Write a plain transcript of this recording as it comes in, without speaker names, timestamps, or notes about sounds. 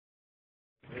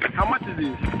How much is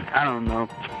these? I don't know.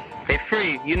 They're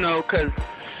free, you know, cause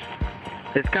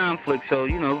there's conflict, so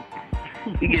you know,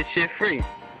 you get shit free.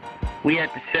 We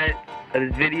at the set of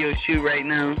this video shoot right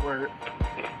now. Word.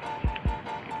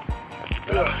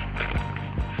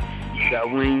 Got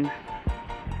Wingz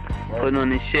putting on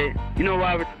this shit. You know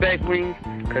why I respect Wingz?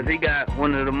 Cause he got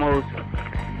one of the most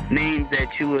names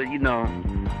that you would, you know,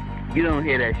 you don't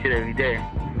hear that shit every day.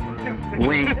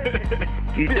 Wingz.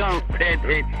 You don't.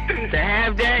 To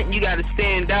have that, you gotta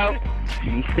stand out.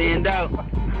 You stand out.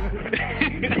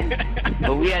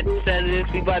 But we at the set of this,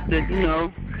 we about to, you know,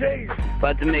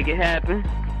 about to make it happen.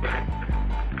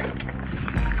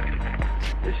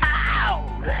 Ow!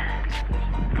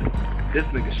 This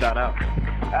nigga shot out.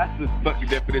 That's the fucking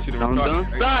definition of Don't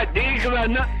start, dude, come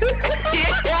on, no.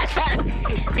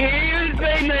 Yeah, you didn't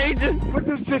say nothing, just put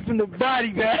them shits in the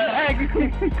body bag.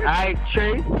 Alright,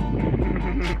 Trey.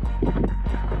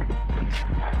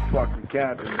 Fucking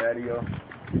captain, daddy, yo.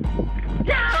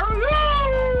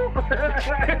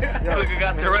 Nigga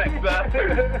got T-Rex, man.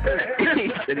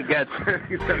 He said he got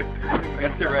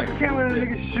T-Rex. Can't wear a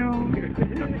nigga's shoes.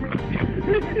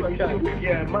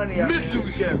 Yeah, money out there.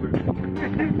 Shoe shepherd.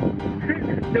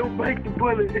 Don't bite the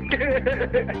bullet.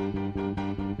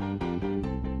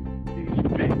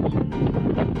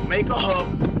 Make a hook,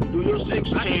 do your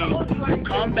 16,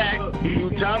 come back, you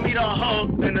tell me the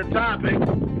hook and the topic.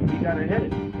 You gotta hit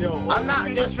it. Yo, I'm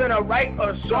not just finna write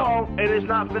a song and it's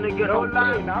not finna get whole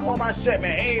line. I'm on my set,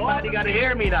 man. Everybody gotta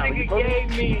hear me now. Nigga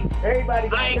gave me. Everybody.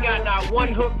 I ain't got not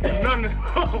one hook and none of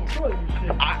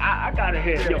I gotta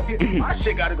hit. Yo, my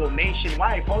shit gotta go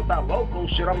nationwide. Folks that local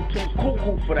shit, I'm too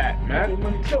cuckoo for that, man.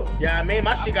 Yeah, I mean,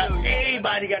 my shit got.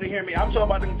 Everybody gotta hear me. I'm talking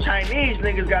about them Chinese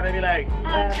niggas gotta be like,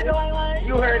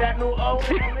 you heard that new old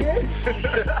man?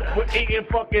 With eating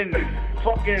fucking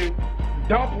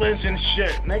dumplings and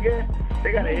shit, nigga.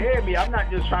 They gotta hear me. I'm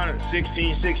not just trying to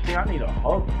 16. I need a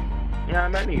hook. You know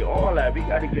what I mean? I need all that. We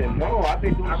gotta get known. I've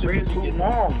been doing shit for too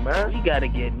long, man. You gotta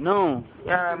get known.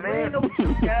 You know what I mean?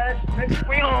 Nigga,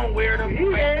 we don't wear them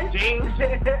jeans.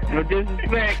 No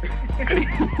disrespect.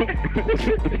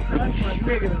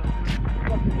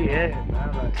 Yeah,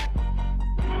 man.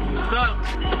 What's up?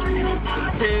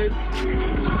 Kidtizz.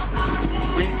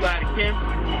 Wingz by the Kim.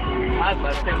 I was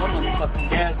about to take my motherfucking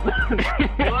gas.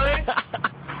 What?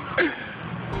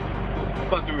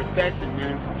 Fucking recession,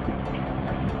 man.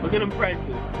 Look at them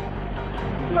prices.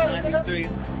 293.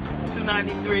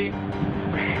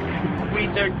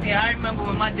 313. I remember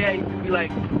when my dad used to be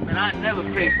like, man, I never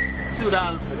paid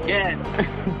 $2 for gas.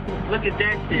 Look at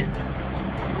that shit.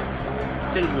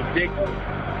 Shit is ridiculous.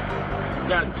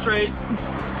 Got trade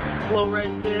flow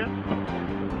right there.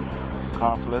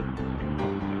 Conflict.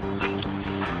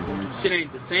 Shit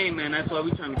ain't the same, man. That's why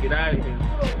we trying to get out of here.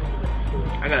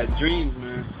 I got dreams,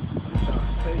 man.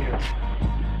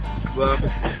 Well, fuck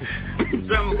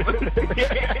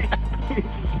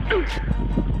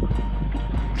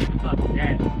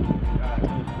that.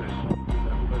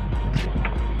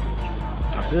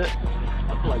 That's it. I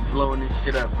feel like blowing this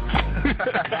shit up.